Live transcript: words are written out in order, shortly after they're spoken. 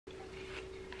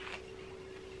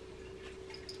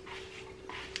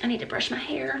I need to brush my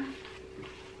hair.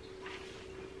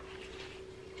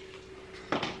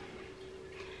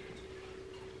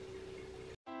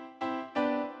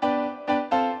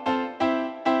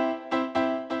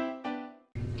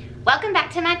 Welcome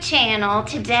back to my channel.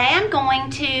 Today I'm going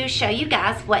to show you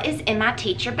guys what is in my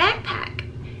teacher backpack.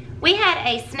 We had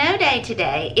a snow day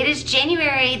today. It is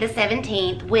January the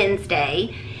 17th,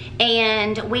 Wednesday,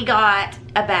 and we got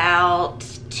about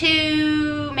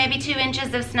maybe 2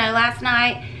 inches of snow last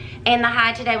night, and the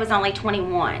high today was only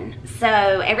 21. So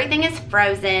everything is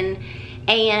frozen,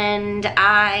 and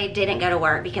I didn't go to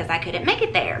work because I couldn't make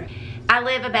it there. I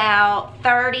live about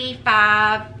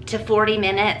 35 to 40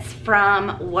 minutes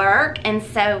from work, and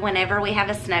so whenever we have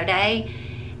a snow day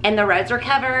and the roads are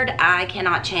covered, I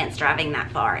cannot chance driving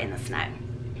that far in the snow.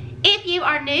 If you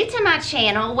are new to my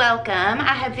channel, welcome.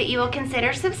 I hope that you will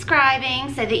consider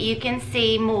subscribing so that you can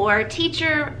see more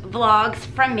teacher vlogs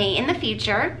from me in the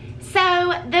future. So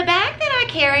the bag that I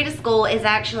carry to school is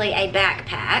actually a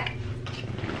backpack,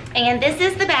 and this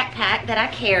is the backpack that I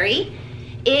carry.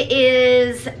 It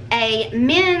is a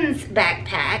men's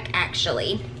backpack,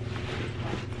 actually.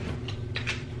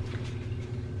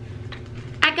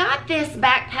 I got this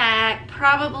backpack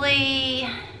probably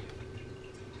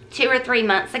 2 or 3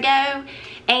 months ago,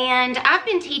 and I've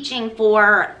been teaching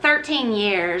for 13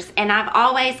 years, and I've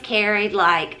always carried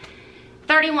like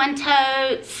 31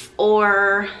 totes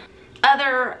or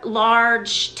other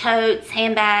large totes,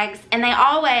 handbags, and they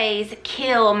always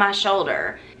kill my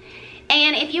shoulder.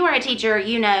 And if you are a teacher,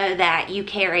 you know that you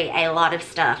carry a lot of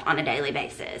stuff on a daily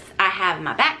basis. I have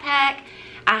my backpack,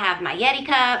 I have my Yeti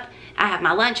cup, I have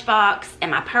my lunchbox and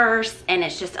my purse, and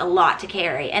it's just a lot to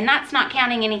carry. And that's not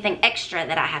counting anything extra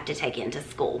that I have to take into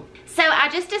school. So I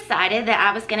just decided that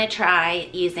I was gonna try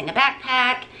using a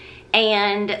backpack,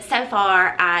 and so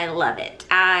far I love it.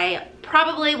 I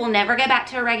probably will never go back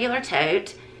to a regular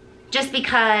tote, just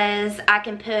because I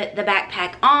can put the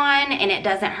backpack on and it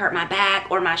doesn't hurt my back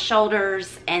or my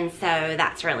shoulders, and so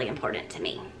that's really important to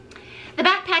me. The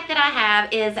backpack that I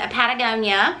have is a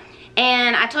Patagonia,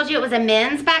 and I told you it was a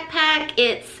men's backpack.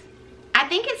 I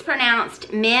think it's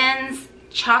pronounced men's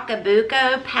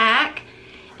Chacabuco pack,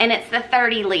 and it's the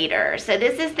 30 liter. So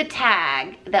this is the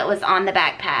tag that was on the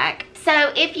backpack.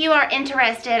 So if you are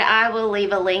interested, I will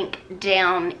leave a link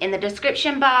down in the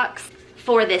description box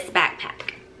for this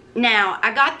backpack. Now,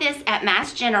 I got this at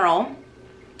Mass General,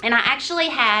 and I actually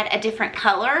had a different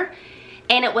color,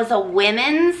 and it was a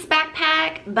women's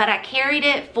backpack, but I carried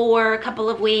it for a couple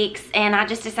of weeks, and I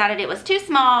just decided it was too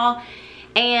small,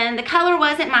 and the color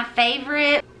wasn't my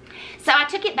favorite. So I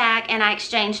took it back and I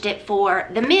exchanged it for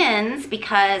the men's,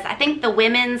 because I think the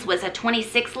women's was a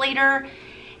 26 liter,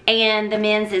 and the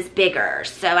men's is bigger,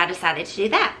 so I decided to do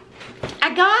that.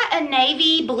 I got a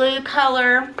navy blue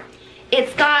color.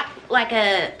 It's got like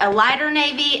a lighter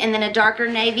navy and then a darker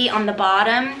navy on the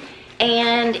bottom,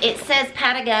 and it says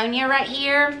Patagonia right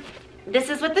here. This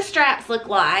is what the straps look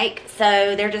like.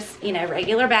 So they're just, you know,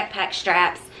 regular backpack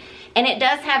straps, and it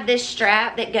does have this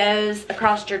strap that goes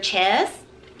across your chest.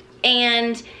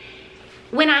 And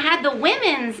when I had the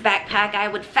women's backpack, I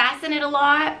would fasten it a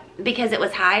lot because it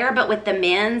was higher, but with the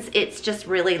men's, it's just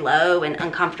really low and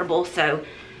uncomfortable, so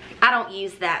I don't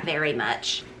use that very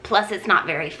much. Plus, it's not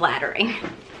very flattering.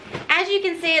 As you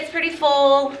can see, it's pretty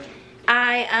full.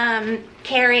 I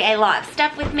carry a lot of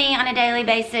stuff with me on a daily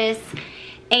basis.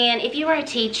 And if you are a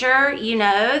teacher, you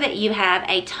know that you have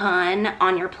a ton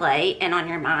on your plate and on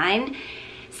your mind.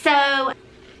 So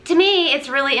to me, it's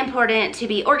really important to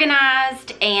be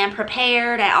organized and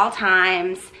prepared at all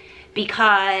times,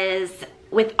 because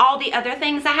with all the other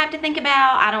things I have to think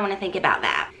about, I don't want to think about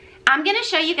that. I'm going to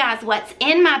show you guys what's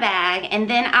in my bag, and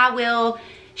then I will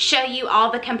show you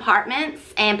all the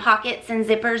compartments and pockets and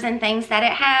zippers and things that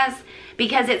it has,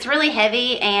 because it's really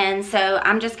heavy, and so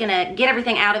I'm just gonna get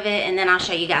everything out of it, and then I'll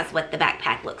show you guys what the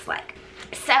backpack looks like.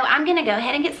 So I'm gonna go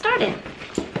ahead and get started.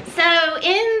 So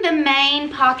in the main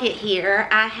pocket here,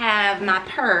 I have my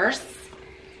purse,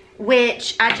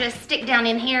 which I just stick down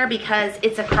in here because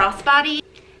it's a crossbody,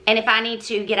 and if I need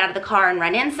to get out of the car and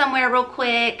run in somewhere real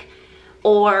quick,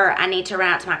 or I need to run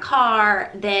out to my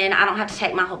car, then I don't have to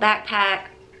take my whole backpack,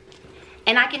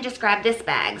 and I can just grab this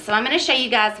bag. So I'm going to show you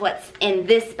guys what's in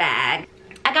this bag.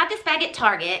 I got this bag at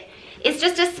Target. It's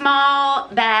just a small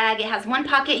bag. It has one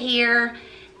pocket here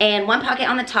and one pocket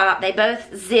on the top. They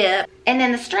both zip, and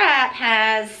then the strap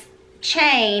has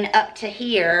chain up to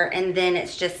here, and then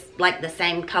it's just like the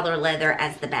same color leather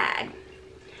as the bag.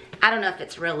 I don't know if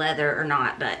it's real leather or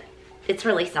not, but it's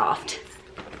really soft.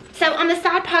 So on the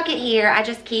side pocket here, I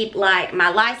just keep like my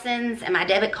license and my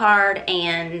debit card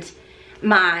and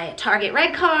my Target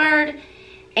Red card.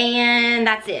 And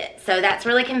that's it. So that's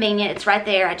really convenient. It's right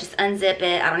there. I just unzip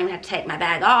it. I don't even have to take my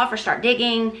bag off or start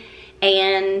digging.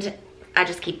 And I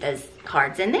just keep those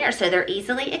cards in there so they're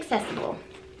easily accessible.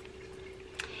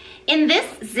 In this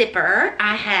zipper,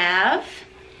 I have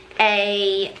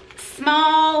a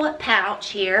small pouch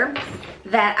here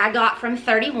that I got from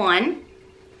 31.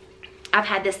 I've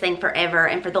had this thing forever,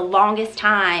 and for the longest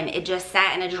time, it just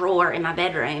sat in a drawer in my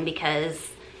bedroom because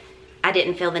I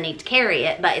didn't feel the need to carry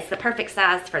it, but it's the perfect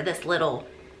size for this little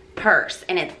purse,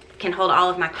 and it can hold all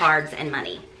of my cards and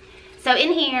money. So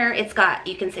in here, it's got,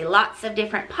 you can see lots of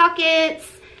different pockets.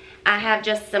 I have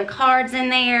just some cards in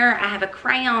there. I have a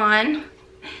crayon.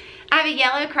 I have a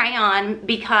yellow crayon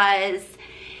because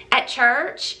at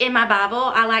church, in my Bible,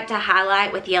 I like to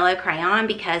highlight with yellow crayon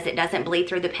because it doesn't bleed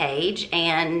through the page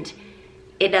and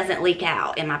it doesn't leak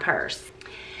out in my purse.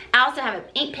 I also have an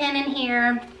ink pen in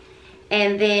here,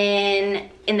 and then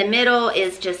in the middle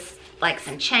is just like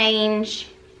some change,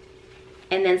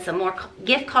 and then some more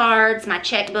gift cards, my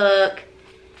checkbook,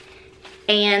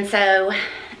 and so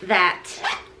that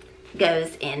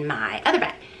goes in my other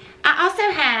bag. I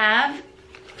also have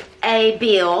a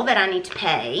bill that I need to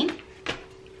pay.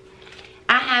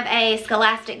 I have a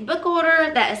Scholastic book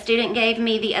order that a student gave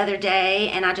me the other day,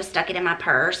 and I just stuck it in my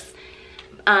purse.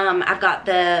 I've got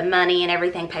the money and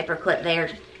everything paper clipped there,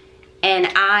 and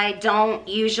I don't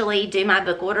usually do my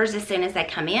book orders as soon as they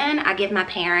come in. I give my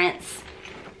parents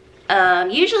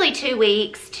usually 2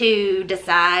 weeks to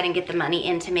decide and get the money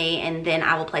into me, and then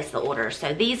I will place the order.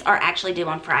 So these are actually due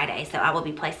on Friday, so I will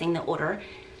be placing the order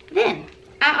then.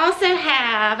 I also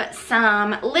have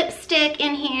some lipstick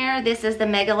in here. This is the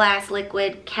Mega Last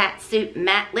Liquid Catsuit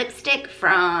Matte Lipstick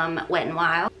from Wet n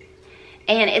Wild,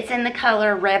 and it's in the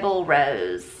color Rebel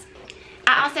Rose.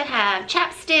 I also have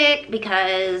chapstick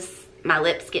because my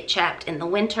lips get chapped in the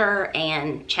winter,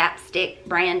 and chapstick,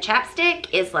 brand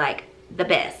chapstick, is like the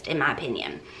best in my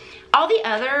opinion. All the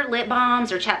other lip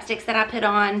balms or chapsticks that I put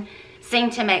on seem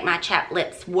to make my chapped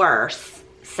lips worse.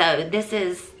 So this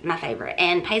is my favorite,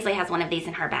 and Paisley has one of these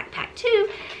in her backpack too.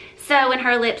 So when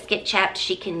her lips get chapped,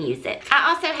 she can use it. I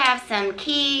also have some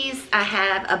keys. I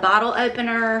have a bottle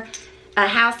opener, a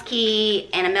house key,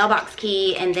 and a mailbox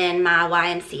key, and then my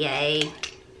YMCA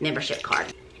membership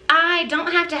card. I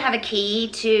don't have to have a key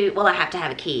to, well, I have to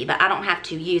have a key, but I don't have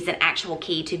to use an actual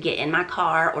key to get in my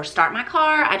car or start my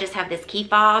car. I just have this key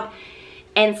fob,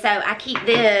 and so I keep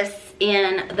this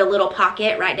in the little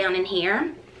pocket right down in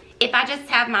here. If I just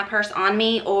have my purse on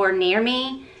me or near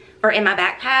me or in my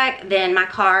backpack, then my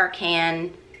car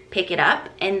can pick it up,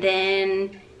 and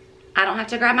then I don't have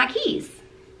to grab my keys.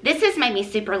 This has made me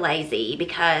super lazy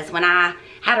because when I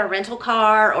had a rental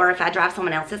car or if I drive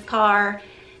someone else's car,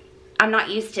 I'm not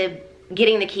used to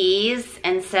getting the keys,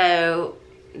 and so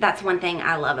that's one thing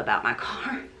I love about my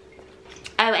car.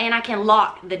 Oh, and I can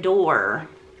lock the door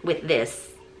with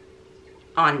this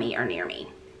on me or near me.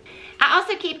 I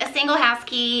also keep a single house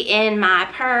key in my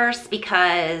purse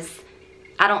because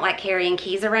I don't like carrying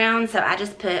keys around, so I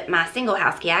just put my single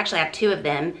house key, I actually have 2 of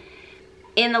them,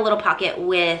 in the little pocket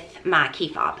with my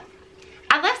key fob.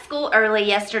 I left school early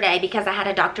yesterday because I had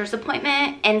a doctor's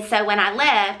appointment, and so when I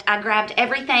left, I grabbed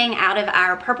everything out of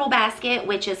our purple basket,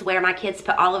 which is where my kids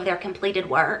put all of their completed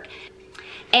work,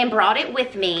 and brought it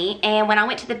with me. And when I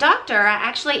went to the doctor, I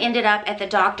actually ended up at the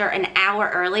doctor an hour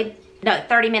early, no,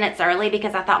 30 minutes early,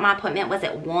 because I thought my appointment was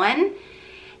at 1,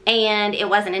 and it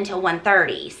wasn't until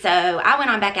 1:30. So I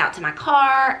went on back out to my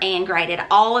car and graded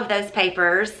all of those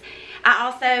papers. I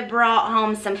also brought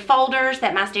home some folders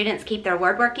that my students keep their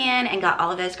word work in and got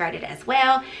all of those graded as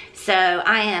well. So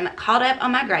I am caught up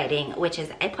on my grading, which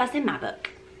is A+ in my book.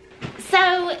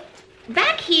 So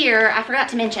back here, I forgot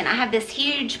to mention, I have this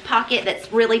huge pocket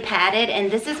that's really padded, and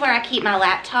this is where I keep my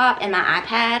laptop and my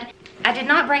iPad. I did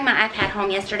not bring my iPad home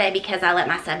yesterday because I let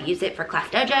my sub use it for Class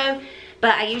Dojo,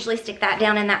 but I usually stick that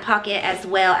down in that pocket as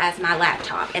well as my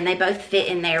laptop, and they both fit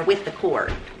in there with the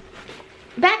cord.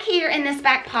 Back here in this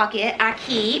back pocket, I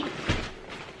keep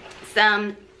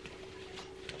some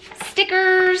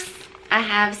stickers. I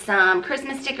have some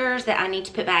Christmas stickers that I need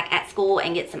to put back at school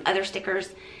and get some other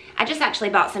stickers. I just actually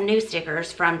bought some new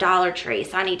stickers from Dollar Tree,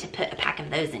 so I need to put a pack of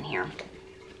those in here.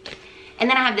 And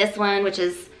then I have this one, which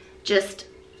is just,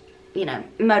 you know,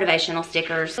 motivational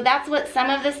stickers. So that's what some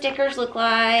of the stickers look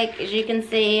like. As you can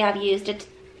see, I've used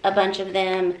a bunch of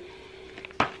them.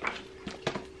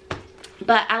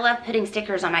 But I love putting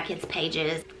stickers on my kids'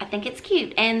 pages. I think it's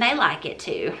cute, and they like it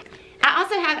too. I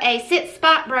also have a Sit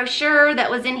Spot brochure that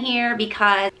was in here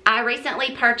because I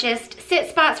recently purchased Sit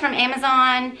Spots from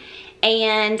Amazon,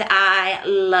 and I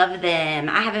love them.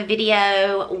 I have a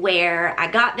video where I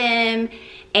got them,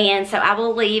 and so I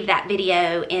will leave that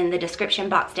video in the description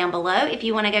box down below if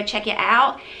you want to go check it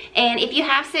out. And if you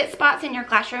have sit spots in your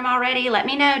classroom already, let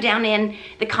me know down in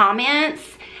the comments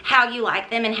how you like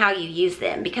them and how you use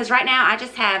them, because right now I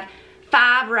just have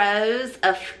 4 rows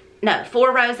of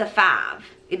 5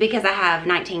 because I have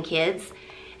 19 kids.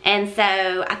 And so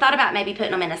I thought about maybe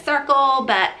putting them in a circle,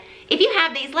 but if you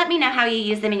have these, let me know how you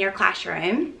use them in your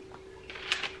classroom.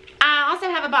 I also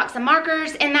have a box of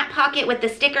markers in that pocket with the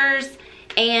stickers,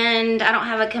 and I don't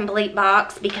have a complete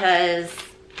box because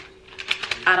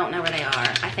I don't know where they are.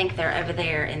 I think they're over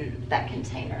there in that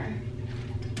container.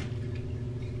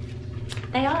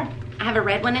 They are. I have a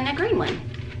red one and a green one.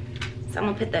 So I'm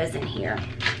gonna put those in here.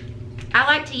 I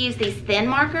like to use these thin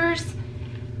markers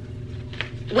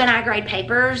when I grade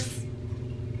papers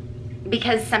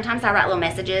because sometimes I write little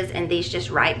messages and these just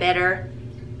write better,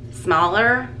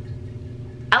 smaller.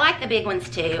 I like the big ones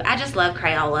too. I just love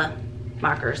Crayola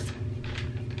markers.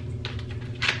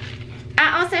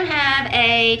 I also have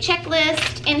a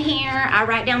checklist in here. I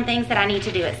write down things that I need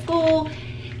to do at school,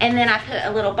 and then I put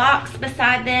a little box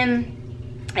beside them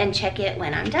and check it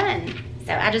when I'm done.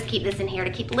 So I just keep this in here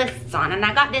to keep lists on. And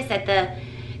I got this at the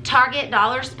Target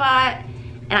dollar spot,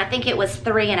 and I think it was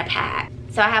 3 in a pack.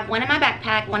 So I have one in my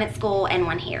backpack, one at school, and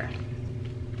one here.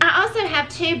 I also have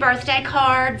 2 birthday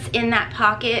cards in that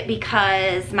pocket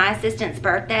because my assistant's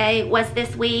birthday was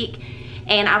this week,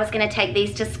 and I was gonna take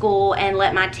these to school and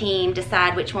let my team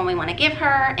decide which one we wanna give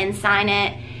her and sign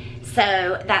it.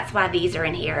 So that's why these are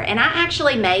in here. And I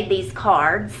actually made these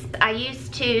cards. I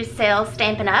used to sell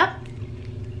Stampin' Up,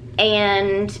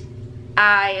 and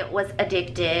I was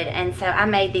addicted, and so I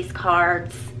made these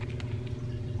cards.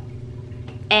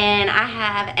 And I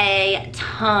have a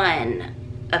ton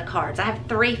of cards. I have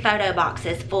 3 photo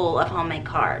boxes full of homemade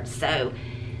cards, so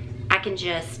I can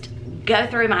just go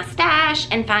through my stash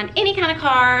and find any kind of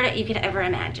card you could ever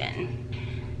imagine.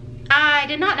 I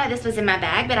did not know this was in my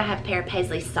bag, but I have a pair of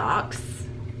Paisley socks.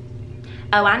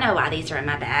 Oh, I know why these are in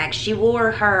my bag. She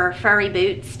wore her furry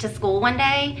boots to school one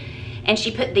day, and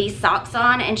she put these socks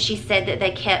on, and she said that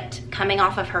they kept coming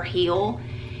off of her heel.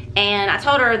 And I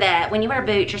told her that when you wear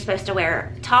boots, you're supposed to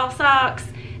wear tall socks.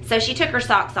 So she took her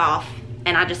socks off,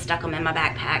 and I just stuck them in my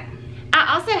backpack.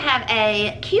 I also have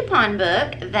a coupon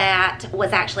book that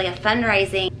was actually a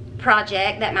fundraising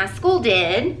project that my school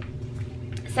did.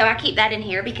 So I keep that in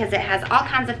here because it has all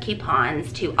kinds of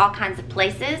coupons to all kinds of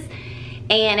places.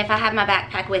 And if I have my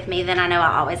backpack with me, then I know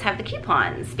I always have the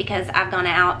coupons because I've gone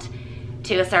out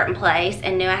to a certain place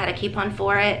and knew I had a coupon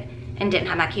for it and didn't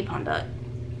have my coupon book.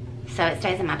 So it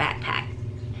stays in my backpack.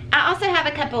 I also have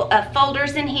a couple of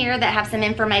folders in here that have some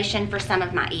information for some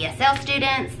of my ESL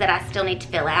students that I still need to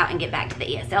fill out and get back to the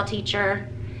ESL teacher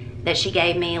that she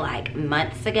gave me like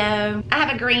months ago. I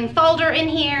have a green folder in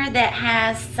here that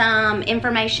has some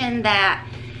information that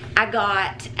I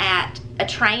got at a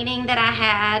training that I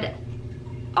had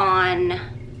on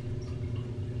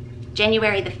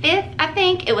January the 5th, I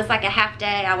think. It was like a half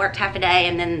day. I worked half a day,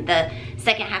 and then the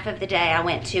second half of the day I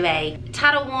went to a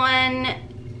Title I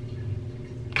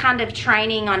kind of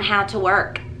training on how to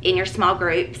work in your small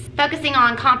groups, focusing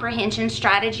on comprehension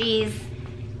strategies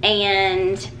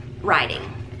and writing.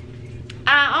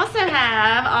 I also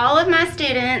have all of my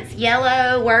students'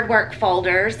 yellow word work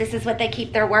folders. This is what they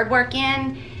keep their word work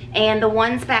in. And the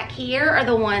ones back here are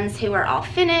the ones who are all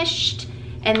finished.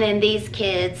 And then these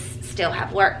kids still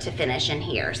have work to finish in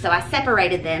here. So I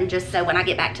separated them just so when I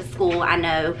get back to school, I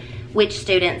know which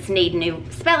students need new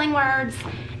spelling words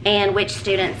and which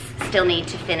students still need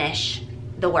to finish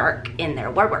the work in their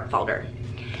word work folder.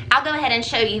 I'll go ahead and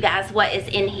show you guys what is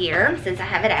in here since I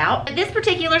have it out. This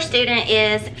particular student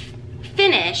is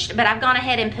finished, but I've gone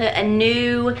ahead and put a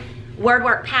new word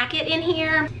work packet in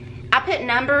here. I put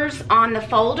numbers on the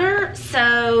folder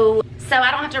so I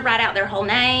don't have to write out their whole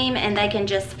name, and they can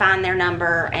just find their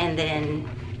number and then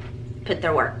put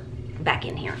their work back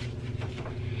in here.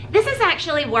 This is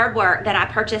actually word work that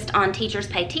I purchased on Teachers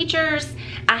Pay Teachers.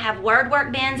 I have word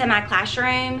work bins in my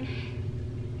classroom.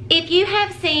 If you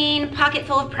have seen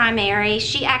Pocketful of Primary,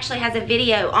 she actually has a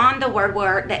video on the word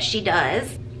work that she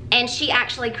does, and she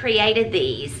actually created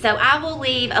these. So I will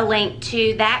leave a link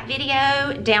to that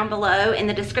video down below in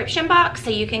the description box so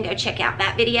you can go check out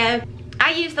that video.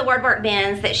 I use the word work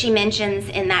bins that she mentions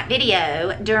in that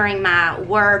video during my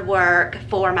word work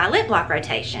for my lip block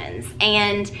rotations.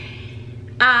 And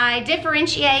I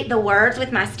differentiate the words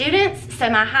with my students. So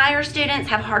my higher students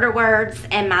have harder words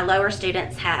and my lower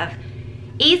students have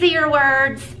easier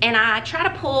words. And I try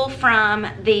to pull from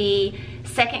the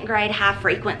second grade high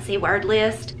frequency word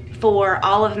list for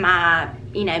all of my,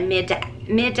 you know, mid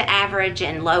to average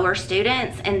and lower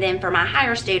students, and then for my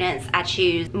higher students, I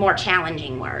choose more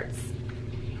challenging words.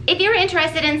 If you're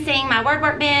interested in seeing my word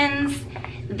work bins,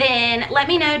 then let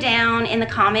me know down in the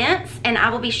comments, and I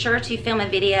will be sure to film a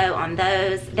video on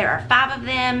those. There are 5 of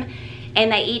them,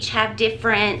 and they each have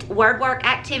different word work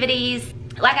activities.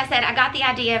 Like I said, I got the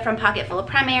idea from Pocketful of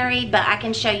Primary, but I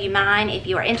can show you mine if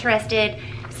you are interested.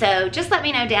 So just let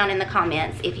me know down in the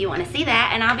comments if you want to see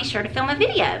that, and I'll be sure to film a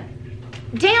video.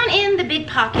 Down in the big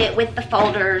pocket with the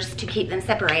folders to keep them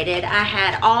separated, I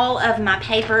had all of my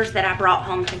papers that I brought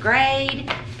home to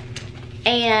grade.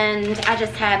 And I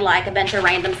just had like a bunch of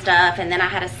random stuff, and then I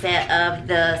had a set of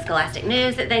the Scholastic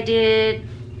News that they did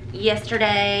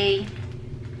yesterday,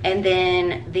 and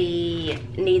then the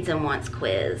Needs and Wants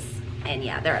quiz. And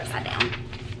yeah, they're upside down.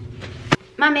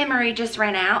 My memory just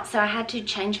ran out, so I had to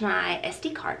change my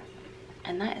SD card,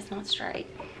 and that is not straight.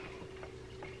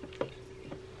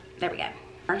 There we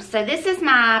go. So this is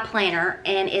my planner,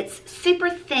 and it's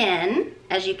super thin,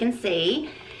 as you can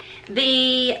see.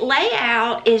 The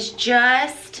layout is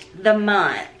just the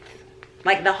month,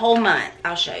 like the whole month.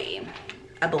 I'll show you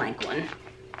a blank one.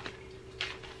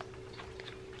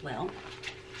 Well,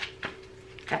 I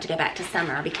have to go back to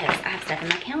summer because I have stuff in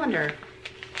my calendar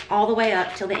all the way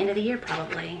up till the end of the year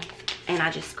probably, and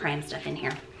I just cram stuff in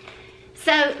here.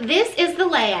 So this is the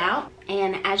layout,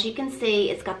 and as you can see,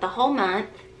 it's got the whole month.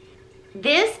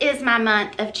 This is my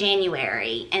month of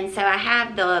January, and so I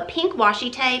have the pink washi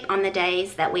tape on the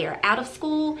days that we are out of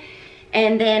school,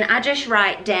 and then I just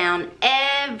write down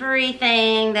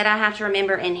everything that I have to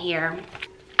remember in here.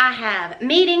 I have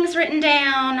meetings written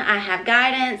down, I have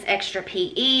guidance, extra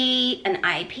PE, an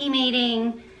IEP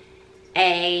meeting,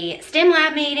 a STEM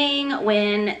lab meeting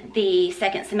when the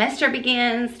second semester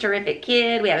begins, terrific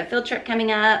kid, we have a field trip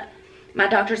coming up, my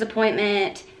doctor's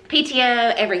appointment,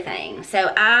 PTO, everything.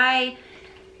 So I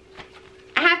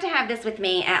have to have this with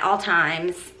me at all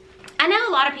times. I know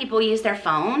a lot of people use their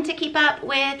phone to keep up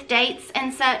with dates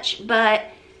and such, but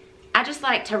I just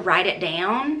like to write it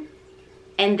down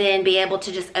and then be able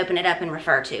to just open it up and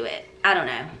refer to it. I don't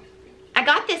know. I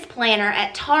got this planner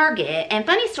at Target, and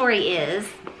funny story is,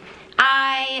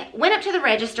 I went up to the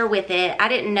register with it. I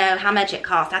didn't know how much it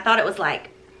cost. I thought it was like,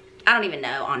 I don't even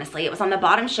know, honestly. It was on the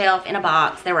bottom shelf in a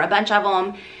box. There were a bunch of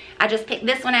them. I just picked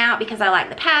this one out because I like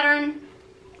the pattern,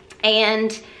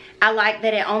 and I like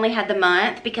that it only had the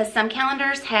month, because some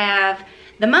calendars have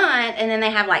the month and then they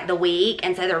have like the week,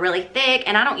 and so they're really thick,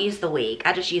 and I don't use the week.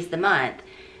 I just use the month.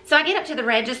 So I get up to the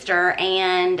register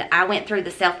and I went through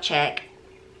the self-check,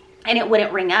 and it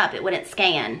wouldn't ring up. It wouldn't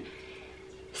scan.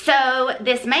 So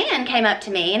this man came up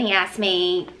to me and he asked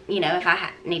me, you know, if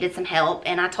I needed some help,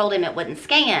 and I told him it wouldn't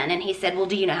scan, and he said, well,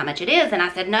 do you know how much it is? And I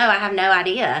said, no, I have no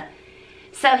idea.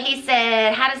 So he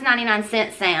said, how does 99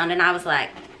 cents sound? And I was like,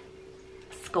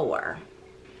 score.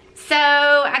 So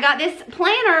I got this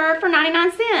planner for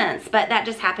 99 cents, but that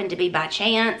just happened to be by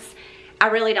chance. I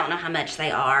really don't know how much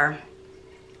they are.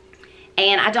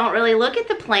 And I don't really look at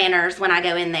the planners when I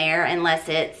go in there unless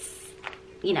it's,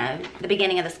 you know, the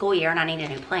beginning of the school year and I need a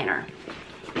new planner.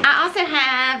 I also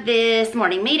have this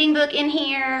morning meeting book in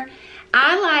here.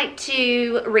 I like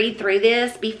to read through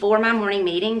this before my morning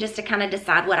meeting just to kind of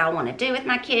decide what I want to do with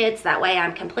my kids. That way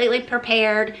I'm completely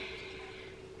prepared,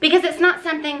 because it's not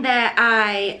something that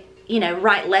I, you know,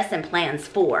 write lesson plans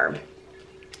for.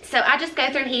 So I just go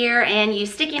through here and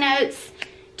use sticky notes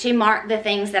to mark the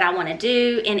things that I want to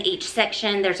do in each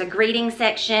section. There's a greeting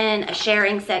section, a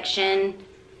sharing section,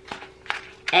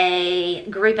 a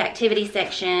group activity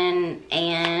section,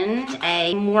 and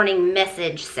a morning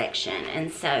message section.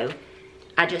 And so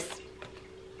I just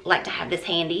like to have this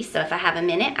handy, so if I have a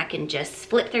minute, I can just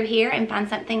flip through here and find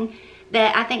something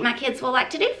that I think my kids will like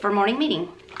to do for morning meeting.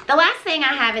 The last thing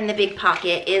I have in the big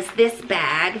pocket is this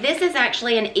bag. This is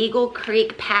actually an Eagle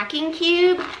Creek packing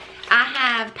cube. I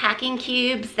have packing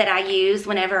cubes that I use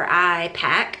whenever I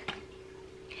pack.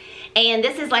 And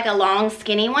this is like a long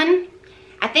skinny one.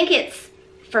 I think it's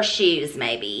for shoes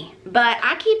maybe. But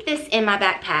I keep this in my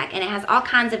backpack, and it has all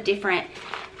kinds of different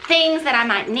things that I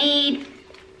might need,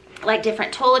 like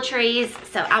different toiletries.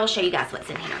 So I will show you guys what's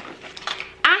in here.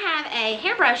 I have a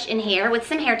hairbrush in here with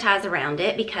some hair ties around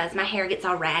it because my hair gets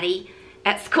all ratty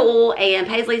at school, and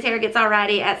Paisley's hair gets all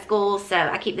ratty at school, so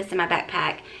I keep this in my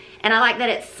backpack. And I like that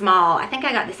it's small. I think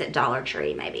I got this at Dollar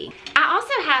Tree maybe. I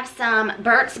also have some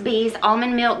Burt's Bees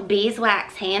Almond Milk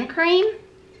Beeswax Hand Cream.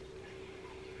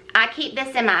 I keep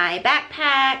this in my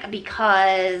backpack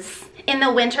because in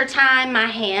the wintertime my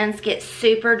hands get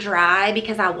super dry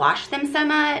because I wash them so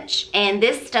much, and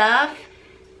this stuff,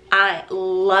 I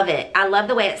love it. I love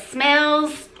the way it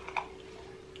smells.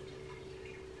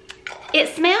 It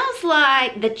smells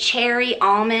like the cherry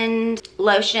almond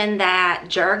lotion that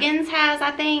Jergens has,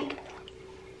 I think,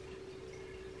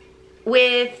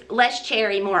 with less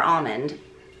cherry, more almond.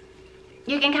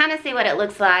 You can kind of see what it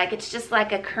looks like. It's just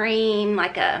like a cream,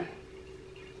 like a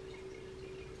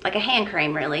hand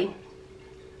cream, really.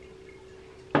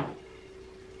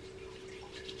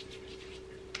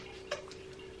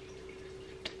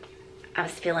 I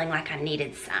was feeling like I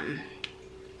needed some.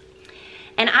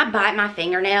 And I bite my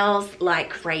fingernails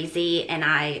like crazy, and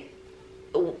I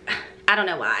don't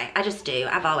know why. I just do.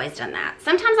 I've always done that.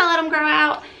 Sometimes I let them grow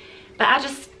out, but I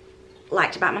just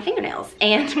like to bite my fingernails.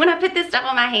 And when I put this stuff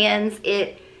on my hands,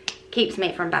 it keeps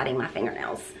me from biting my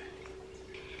fingernails.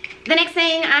 The next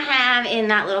thing I have in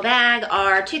that little bag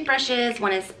are toothbrushes.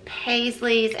 One is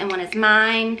Paisley's and one is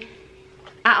mine.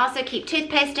 I also keep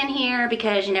toothpaste in here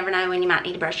because you never know when you might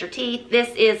need to brush your teeth.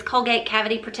 This is Colgate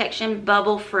Cavity Protection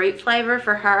Bubble Fruit flavor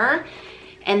for her.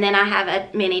 And then I have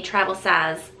a mini travel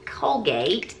size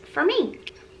Colgate for me.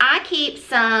 I keep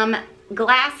some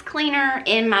glass cleaner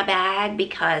in my bag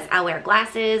because I wear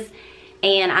glasses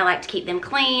and I like to keep them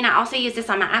clean. I also use this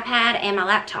on my iPad and my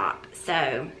laptop.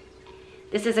 So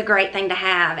this is a great thing to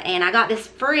have. And I got this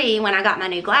free when I got my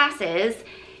new glasses.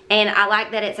 And I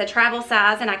like that it's a travel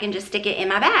size and I can just stick it in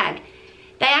my bag.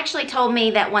 They actually told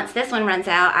me that once this one runs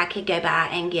out, I could go by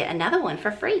and get another one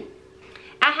for free.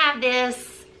 I have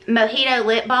this Mojito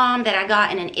lip balm that I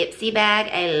got in an Ipsy bag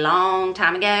a long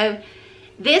time ago.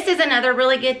 This is another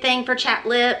really good thing for chapped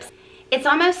lips. It's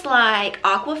almost like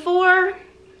Aquaphor,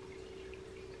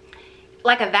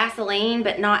 like a Vaseline,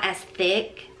 but not as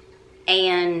thick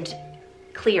and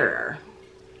clearer.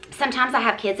 Sometimes I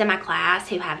have kids in my class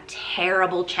who have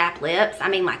terrible chapped lips. I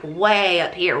mean, like way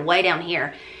up here, way down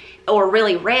here, or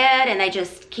really red, and they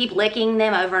just keep licking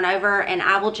them over and over. And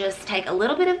I will just take a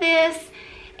little bit of this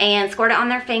and squirt it on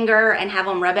their finger and have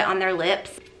them rub it on their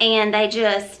lips. And they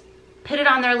just put it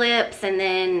on their lips and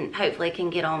then hopefully can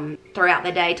get them throughout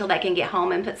the day till they can get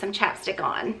home and put some chapstick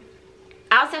on.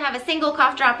 I also have a single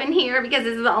cough drop in here because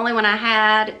this is the only one I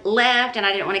had left and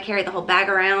I didn't want to carry the whole bag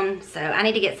around. So I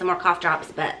need to get some more cough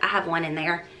drops, but I have one in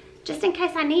there just in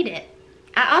case I need it.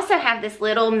 I also have this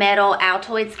little metal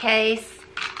Altoids case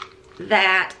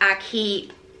that I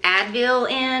keep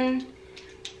Advil in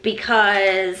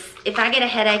because if I get a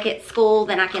headache at school,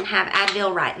 then I can have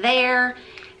Advil right there.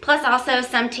 Plus also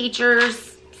some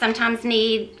teachers sometimes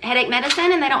need headache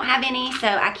medicine and they don't have any, so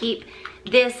I keep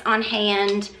this on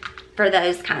hand for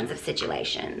those kinds of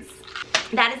situations.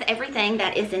 That is everything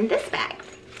that is in this bag.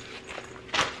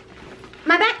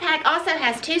 My backpack also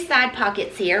has two side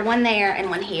pockets here, one there and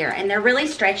one here, and they're really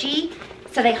stretchy,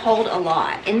 so they hold a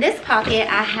lot. In this pocket,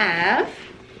 I have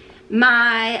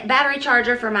my battery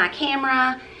charger for my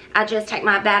camera. I just take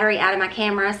my battery out of my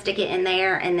camera, stick it in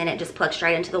there, and then it just plugs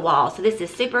straight into the wall. So this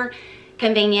is super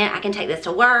convenient. I can take this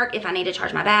to work if I need to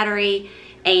charge my battery,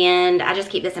 and I just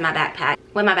keep this in my backpack.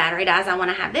 When my battery dies, I want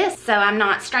to have this so I'm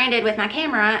not stranded with my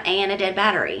camera and a dead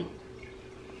battery.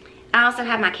 I also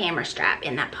have my camera strap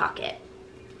in that pocket.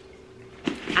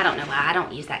 I don't know why I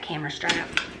don't use that camera strap.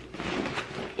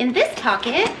 In this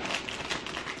pocket,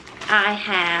 I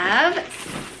have,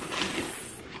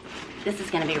 this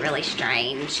is going to be really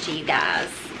strange to you guys,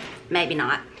 maybe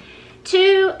not,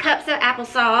 2 cups of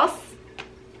applesauce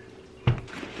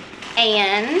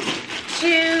and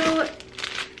 2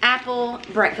 apple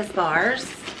breakfast bars.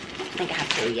 I think I have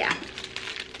 2, yeah.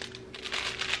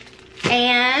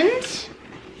 And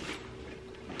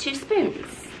 2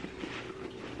 spoons,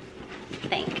 I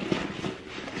think.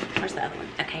 Where's the other one?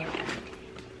 Okay, here we go.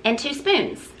 And 2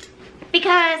 spoons.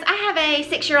 Because I have a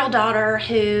 6-year-old daughter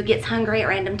who gets hungry at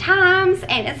random times,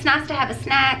 and it's nice to have a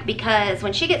snack because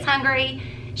when she gets hungry,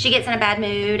 she gets in a bad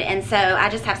mood. And so I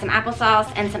just have some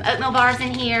applesauce and some oatmeal bars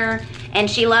in here, and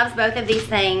she loves both of these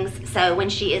things. So when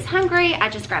she is hungry, I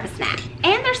just grab a snack.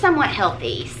 And they're somewhat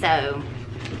healthy, so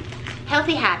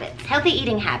healthy habits, healthy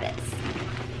eating habits.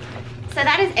 So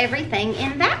that is everything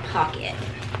in that pocket.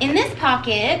 In this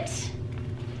pocket,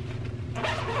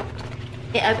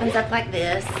 it opens up like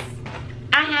this.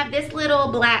 I have this little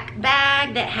black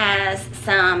bag that has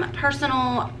some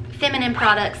personal feminine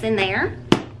products in there.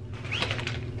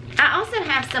 I also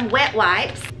have some wet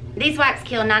wipes. These wipes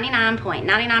kill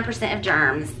 99.99% of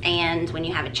germs, and when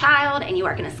you have a child and you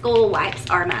work in a school, wipes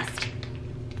are a must.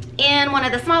 In one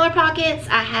of the smaller pockets,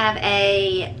 I have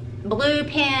a blue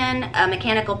pen, a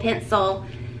mechanical pencil,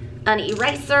 an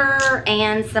eraser,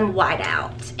 and some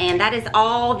whiteout. And that is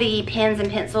all the pens and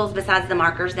pencils besides the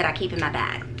markers that I keep in my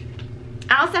bag.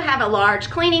 I also have a large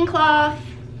cleaning cloth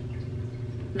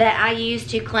that I use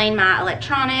to clean my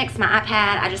electronics, my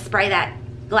iPad. I just spray that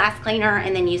glass cleaner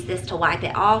and then use this to wipe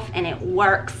it off, and it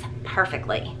works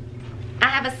perfectly. I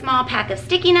have a small pack of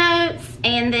sticky notes,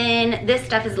 and then this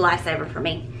stuff is a lifesaver for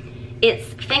me.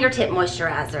 It's fingertip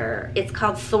moisturizer. It's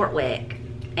called Sortwick,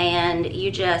 and you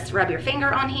just rub your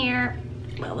finger on here.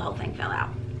 Well, the whole thing fell out.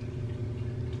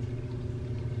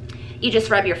 You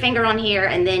just rub your finger on here,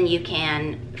 and then you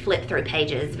can flip through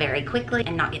pages very quickly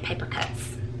and not get paper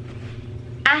cuts.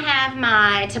 I have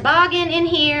my toboggan in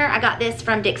here. I got this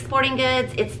from Dick's Sporting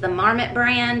Goods. It's the Marmot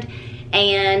brand,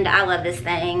 and I love this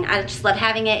thing. I just love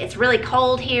having it. It's really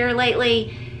cold here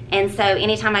lately, and so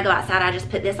anytime I go outside, I just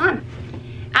put this on.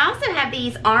 I also have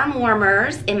these arm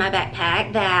warmers in my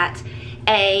backpack that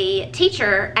a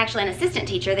teacher, actually an assistant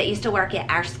teacher that used to work at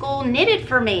our school, knitted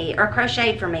for me or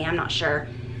crocheted for me, I'm not sure.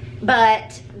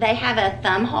 But they have a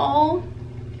thumb hole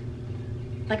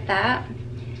like that,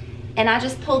 and I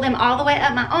just pull them all the way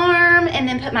up my arm and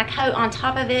then put my coat on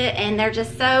top of it, and they're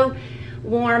just so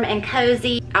warm and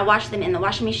cozy. I wash them in the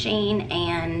washing machine,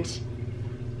 and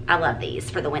I love these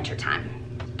for the winter time.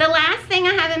 The last thing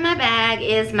I have in my bag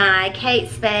is my Kate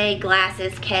Spade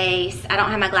glasses case. I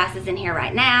don't have my glasses in here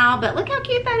right now, but look how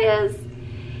cute that is.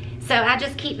 So I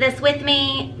just keep this with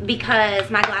me because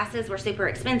my glasses were super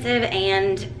expensive,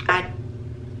 and I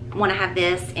want to have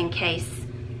this in case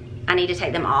I need to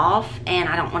take them off and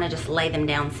I don't want to just lay them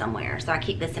down somewhere. So I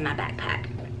keep this in my backpack.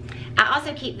 I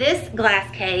also keep this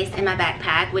glass case in my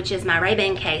backpack, which is my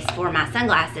Ray-Ban case for my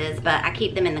sunglasses, but I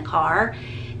keep them in the car.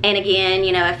 And again,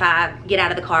 you know, if I get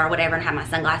out of the car or whatever and have my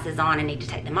sunglasses on and need to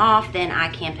take them off, then I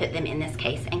can put them in this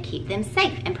case and keep them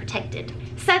safe and protected.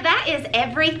 So that is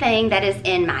everything that is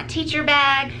in my teacher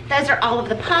bag. Those are all of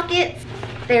the pockets.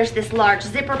 There's this large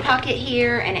zipper pocket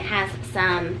here, and it has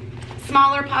some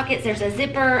smaller pockets. There's a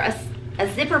zipper, a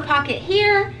zipper pocket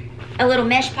here, a little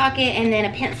mesh pocket, and then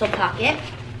a pencil pocket.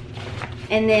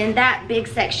 And then that big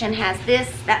section has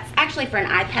this. That's actually for an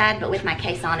iPad, but with my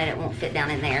case on it, it won't fit down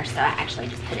in there. So I actually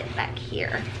just put it back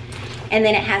here. And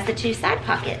then it has the two side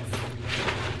pockets.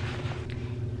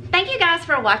 Thank you guys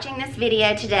for watching this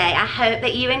video today. I hope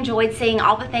that you enjoyed seeing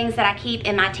all the things that I keep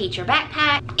in my teacher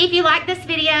backpack. If you like this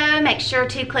video, make sure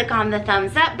to click on the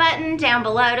thumbs up button down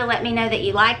below to let me know that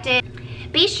you liked it.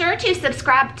 Be sure to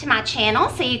subscribe to my channel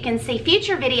so you can see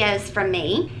future videos from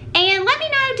me. And let me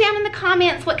know down in the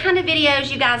comments what kind of videos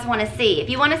you guys want to see. If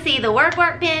you want to see the word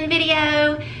work bin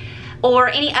video or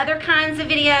any other kinds of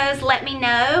videos, let me know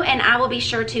and I will be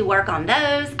sure to work on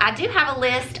those. I do have a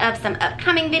list of some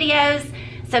upcoming videos,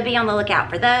 so be on the lookout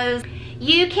for those.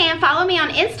 You can follow me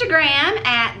on Instagram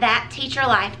at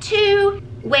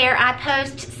ThatTeacherLife2, where I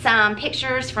post some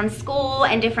pictures from school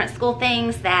and different school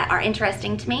things that are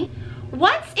interesting to me.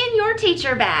 What's in your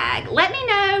teacher bag? Let me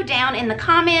know down in the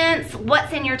comments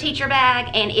what's in your teacher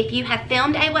bag, and if you have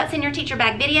filmed a what's in your teacher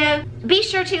bag video, be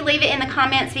sure to leave it in the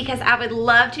comments because I would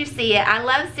love to see it. I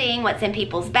love seeing what's in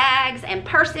people's bags and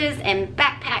purses and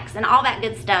backpacks and all that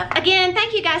good stuff. Again,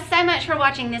 thank you guys so much for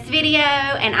watching this video,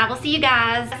 and I will see you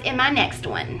guys in my next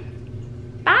one.